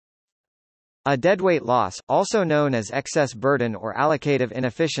A deadweight loss, also known as excess burden or allocative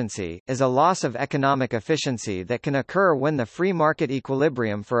inefficiency, is a loss of economic efficiency that can occur when the free market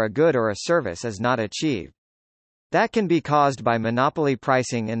equilibrium for a good or a service is not achieved. That can be caused by monopoly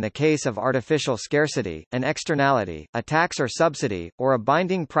pricing in the case of artificial scarcity, an externality, a tax or subsidy, or a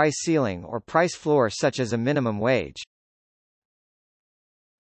binding price ceiling or price floor such as a minimum wage.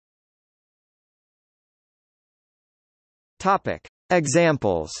 Topic.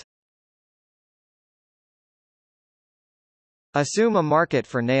 Examples. Assume a market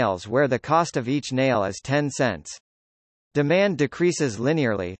for nails where the cost of each nail is 10 cents. Demand decreases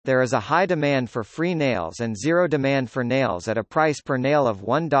linearly, there is a high demand for free nails and zero demand for nails at a price per nail of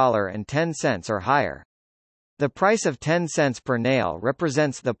 $1.10 or higher. The price of 10 cents per nail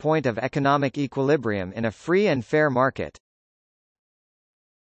represents the point of economic equilibrium in a free and fair market.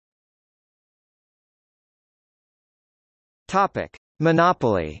 Topic.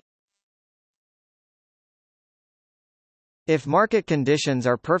 Monopoly. If market conditions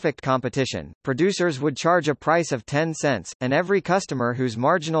are perfect competition, producers would charge a price of 10 cents, and every customer whose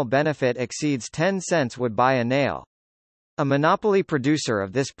marginal benefit exceeds 10 cents would buy a nail. A monopoly producer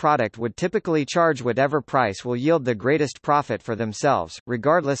of this product would typically charge whatever price will yield the greatest profit for themselves,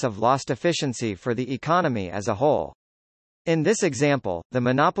 regardless of lost efficiency for the economy as a whole. In this example, the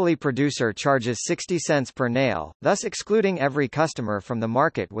monopoly producer charges 60 cents per nail, thus excluding every customer from the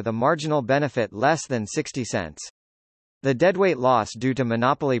market with a marginal benefit less than 60 cents. The deadweight loss due to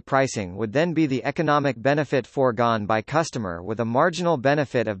monopoly pricing would then be the economic benefit foregone by customer with a marginal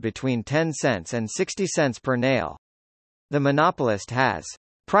benefit of between 10 cents and 60 cents per nail. The monopolist has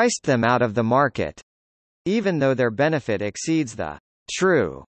priced them out of the market, even though their benefit exceeds the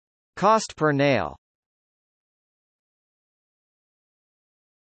true cost per nail.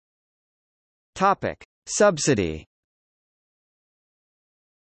 Topic. Subsidy.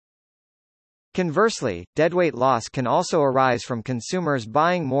 Conversely, deadweight loss can also arise from consumers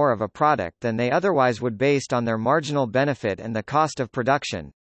buying more of a product than they otherwise would based on their marginal benefit and the cost of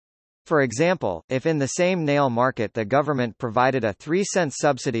production. For example, if in the same nail market the government provided a 3-cent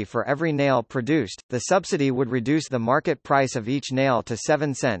subsidy for every nail produced, the subsidy would reduce the market price of each nail to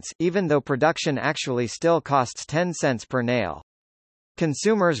 7 cents, even though production actually still costs 10 cents per nail.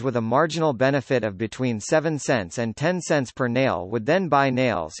 Consumers with a marginal benefit of between 7 cents and 10 cents per nail would then buy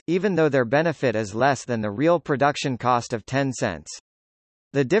nails, even though their benefit is less than the real production cost of 10 cents.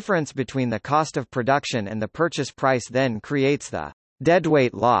 The difference between the cost of production and the purchase price then creates the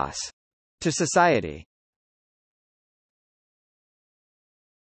deadweight loss to society.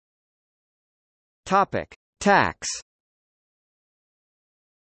 Topic. Tax.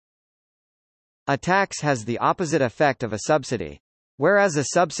 A tax has the opposite effect of a subsidy. Whereas a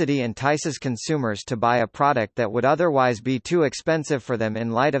subsidy entices consumers to buy a product that would otherwise be too expensive for them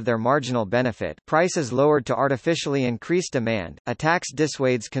in light of their marginal benefit, price is lowered to artificially increase demand. A tax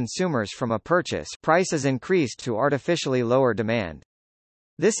dissuades consumers from a purchase, price is increased to artificially lower demand.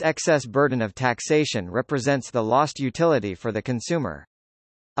 This excess burden of taxation represents the lost utility for the consumer.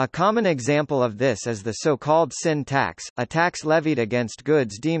 A common example of this is the so-called sin tax, a tax levied against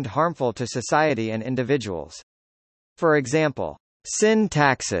goods deemed harmful to society and individuals. For example, sin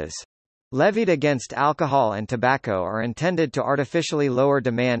taxes levied against alcohol and tobacco are intended to artificially lower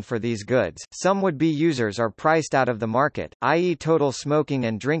demand for these goods. Some would-be users are priced out of the market, i.e. total smoking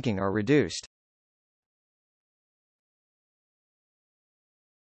and drinking are reduced.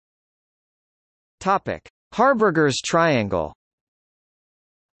 Topic. Harberger's triangle.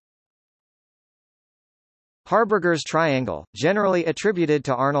 Harberger's triangle, generally attributed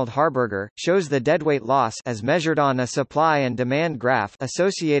to Arnold Harberger, shows the deadweight loss as measured on a supply and demand graph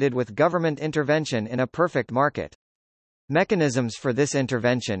associated with government intervention in a perfect market. Mechanisms for this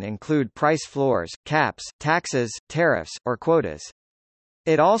intervention include price floors, caps, taxes, tariffs, or quotas.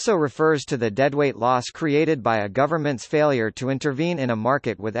 It also refers to the deadweight loss created by a government's failure to intervene in a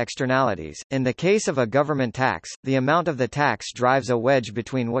market with externalities. In the case of a government tax, the amount of the tax drives a wedge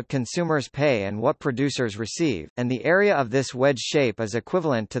between what consumers pay and what producers receive, and the area of this wedge shape is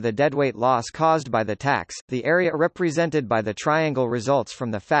equivalent to the deadweight loss caused by the tax. The area represented by the triangle results from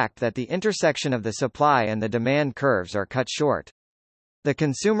the fact that the intersection of the supply and the demand curves are cut short. The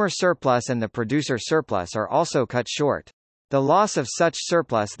consumer surplus and the producer surplus are also cut short. The loss of such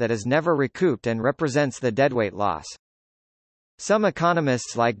surplus that is never recouped and represents the deadweight loss. Some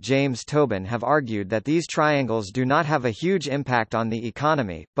economists like James Tobin have argued that these triangles do not have a huge impact on the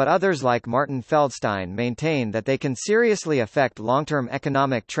economy, but others like Martin Feldstein maintain that they can seriously affect long-term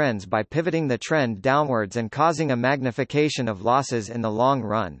economic trends by pivoting the trend downwards and causing a magnification of losses in the long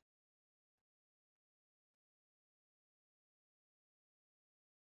run.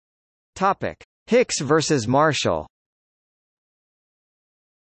 Hicks versus Marshall.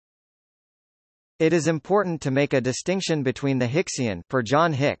 It is important to make a distinction between the Hicksian per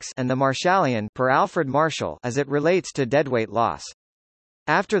John Hicks and the Marshallian per Alfred Marshall as it relates to deadweight loss.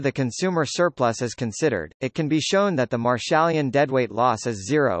 After the consumer surplus is considered, it can be shown that the Marshallian deadweight loss is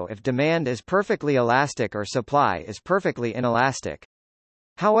zero if demand is perfectly elastic or supply is perfectly inelastic.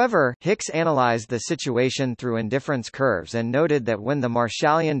 However, Hicks analyzed the situation through indifference curves and noted that when the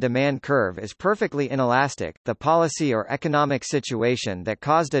Marshallian demand curve is perfectly inelastic, the policy or economic situation that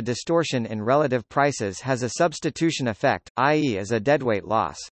caused a distortion in relative prices has a substitution effect, i.e. is a deadweight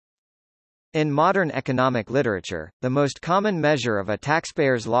loss. In modern economic literature, the most common measure of a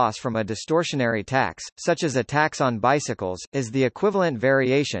taxpayer's loss from a distortionary tax, such as a tax on bicycles, is the equivalent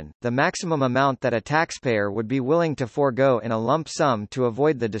variation, the maximum amount that a taxpayer would be willing to forego in a lump sum to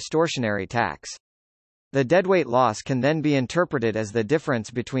avoid the distortionary tax. The deadweight loss can then be interpreted as the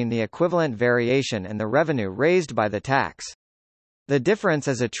difference between the equivalent variation and the revenue raised by the tax. The difference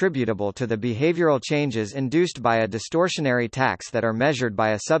is attributable to the behavioral changes induced by a distortionary tax that are measured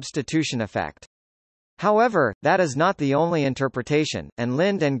by a substitution effect. However, that is not the only interpretation, and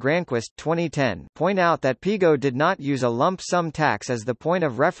Lind and Granquist 2010 point out that Pigot did not use a lump sum tax as the point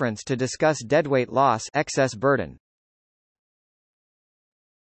of reference to discuss deadweight loss excess burden.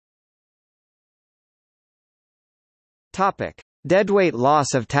 Topic: Deadweight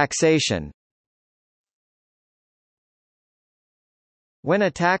loss of taxation. When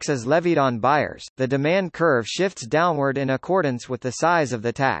a tax is levied on buyers, the demand curve shifts downward in accordance with the size of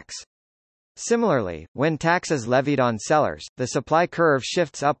the tax. Similarly, when tax is levied on sellers, the supply curve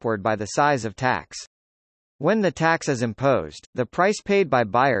shifts upward by the size of tax. When the tax is imposed, the price paid by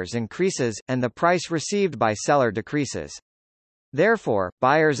buyers increases, and the price received by seller decreases. Therefore,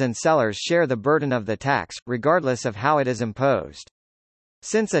 buyers and sellers share the burden of the tax, regardless of how it is imposed.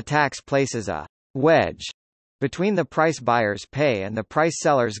 Since a tax places a wedge between the price buyers pay and the price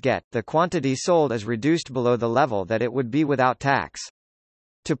sellers get, the quantity sold is reduced below the level that it would be without tax.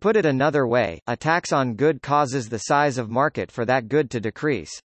 To put it another way, a tax on good causes the size of market for that good to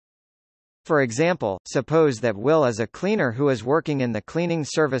decrease. For example, suppose that Will is a cleaner who is working in the cleaning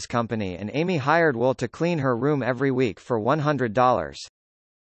service company and Amy hired Will to clean her room every week for $100.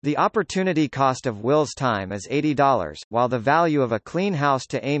 The opportunity cost of Will's time is $80, while the value of a clean house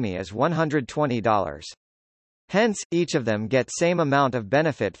to Amy is $120. Hence, each of them get same amount of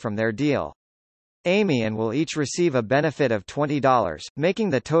benefit from their deal. Amy and Will each receive a benefit of $20, making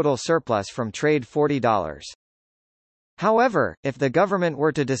the total surplus from trade $40. However, if the government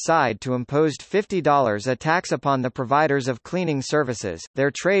were to decide to impose $50 a tax upon the providers of cleaning services,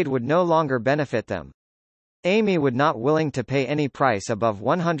 their trade would no longer benefit them. Amy would not willing to pay any price above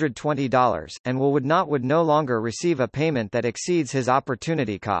 $120, and Will would no longer receive a payment that exceeds his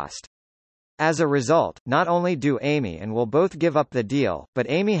opportunity cost. As a result, not only do Amy and Will both give up the deal, but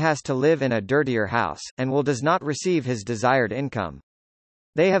Amy has to live in a dirtier house, and Will does not receive his desired income.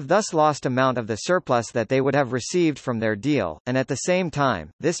 They have thus lost amount of the surplus that they would have received from their deal, and at the same time,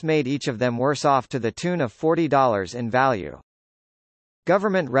 this made each of them worse off to the tune of $40 in value.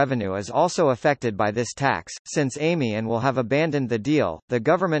 Government revenue is also affected by this tax, since Amy and Will have abandoned the deal. The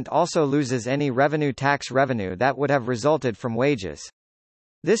government also loses any tax revenue that would have resulted from wages.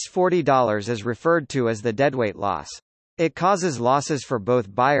 This $40 is referred to as the deadweight loss. It causes losses for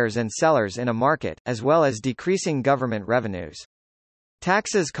both buyers and sellers in a market, as well as decreasing government revenues.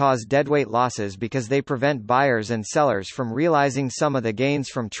 Taxes cause deadweight losses because they prevent buyers and sellers from realizing some of the gains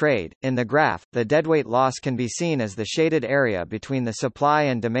from trade. In the graph, the deadweight loss can be seen as the shaded area between the supply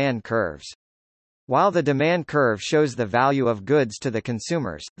and demand curves. While the demand curve shows the value of goods to the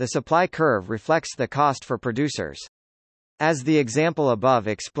consumers, the supply curve reflects the cost for producers. As the example above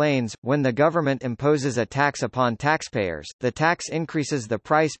explains, when the government imposes a tax upon taxpayers, the tax increases the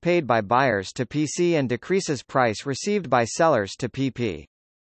price paid by buyers to PC and decreases price received by sellers to PP.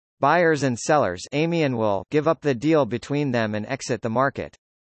 Buyers and sellers, Amy and Will, give up the deal between them and exit the market.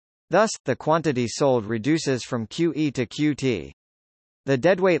 Thus, the quantity sold reduces from QE to QT. The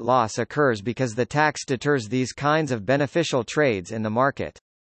deadweight loss occurs because the tax deters these kinds of beneficial trades in the market.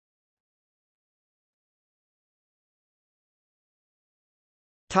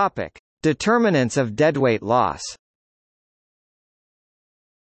 Topic: Determinants of deadweight loss.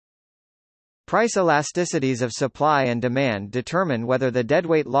 Price elasticities of supply and demand determine whether the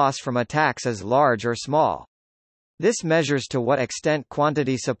deadweight loss from a tax is large or small. This measures to what extent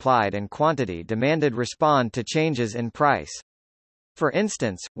quantity supplied and quantity demanded respond to changes in price. For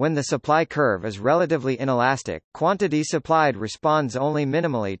instance, when the supply curve is relatively inelastic, quantity supplied responds only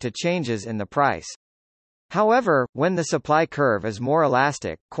minimally to changes in the price. However, when the supply curve is more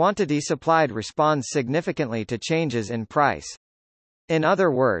elastic, quantity supplied responds significantly to changes in price. In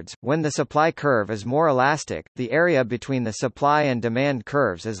other words, when the supply curve is more elastic, the area between the supply and demand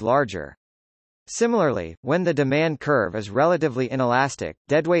curves is larger. Similarly, when the demand curve is relatively inelastic,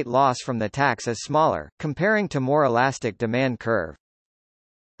 deadweight loss from the tax is smaller, comparing to more elastic demand curve.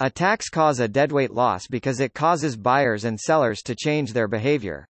 A tax causes a deadweight loss because it causes buyers and sellers to change their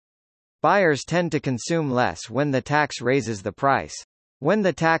behavior. Buyers tend to consume less when the tax raises the price. When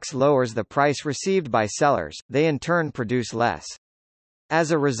the tax lowers the price received by sellers, they in turn produce less.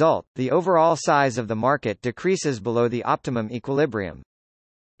 As a result, the overall size of the market decreases below the optimum equilibrium.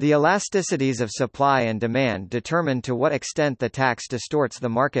 The elasticities of supply and demand determine to what extent the tax distorts the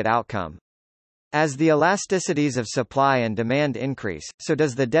market outcome. As the elasticities of supply and demand increase, so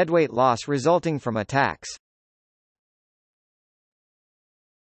does the deadweight loss resulting from a tax.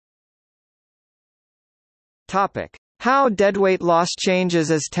 Topic: How deadweight loss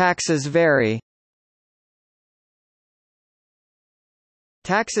changes as taxes vary.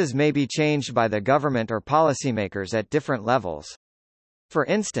 Taxes may be changed by the government or policymakers at different levels. For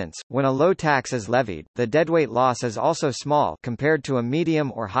instance, when a low tax is levied, the deadweight loss is also small compared to a medium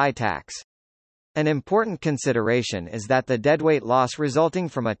or high tax. An important consideration is that the deadweight loss resulting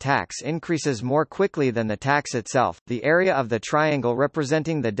from a tax increases more quickly than the tax itself. The area of the triangle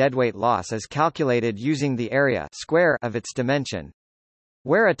representing the deadweight loss is calculated using the area square of its dimension.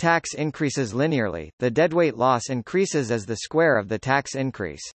 Where a tax increases linearly, the deadweight loss increases as the square of the tax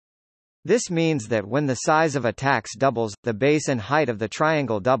increase. This means that when the size of a tax doubles, the base and height of the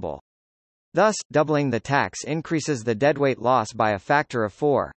triangle double. Thus, doubling the tax increases the deadweight loss by a factor of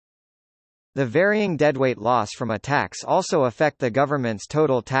 4. The varying deadweight loss from a tax also affect the government's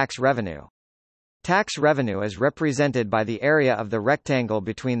total tax revenue. Tax revenue is represented by the area of the rectangle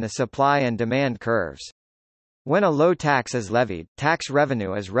between the supply and demand curves. When a low tax is levied, tax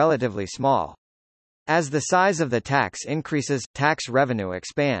revenue is relatively small. As the size of the tax increases, tax revenue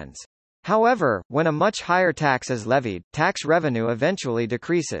expands. However, when a much higher tax is levied, tax revenue eventually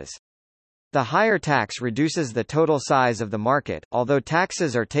decreases. The higher tax reduces the total size of the market, although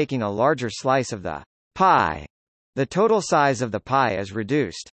taxes are taking a larger slice of the pie. The total size of the pie is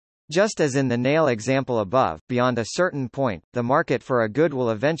reduced. Just as in the nail example above, beyond a certain point, the market for a good will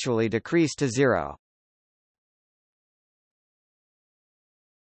eventually decrease to zero.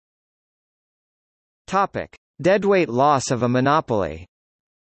 Topic: Deadweight loss of a monopoly.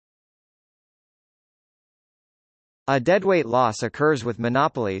 A deadweight loss occurs with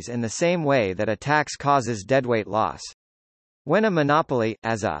monopolies in the same way that a tax causes deadweight loss. When a monopoly,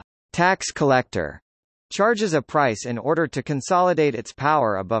 as a tax collector, charges a price in order to consolidate its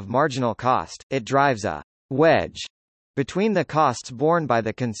power above marginal cost, it drives a wedge between the costs borne by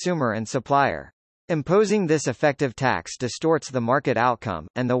the consumer and supplier. Imposing this effective tax distorts the market outcome,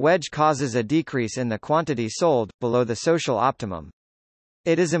 and the wedge causes a decrease in the quantity sold, below the social optimum.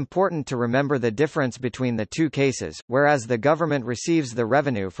 It is important to remember the difference between the two cases. Whereas the government receives the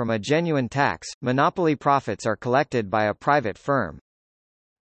revenue from a genuine tax, monopoly profits are collected by a private firm.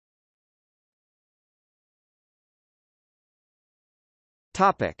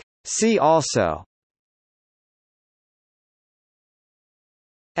 Topic: See also: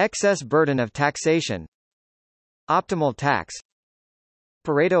 Excess burden of taxation, optimal tax,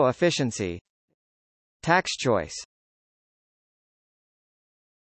 Pareto efficiency, tax choice.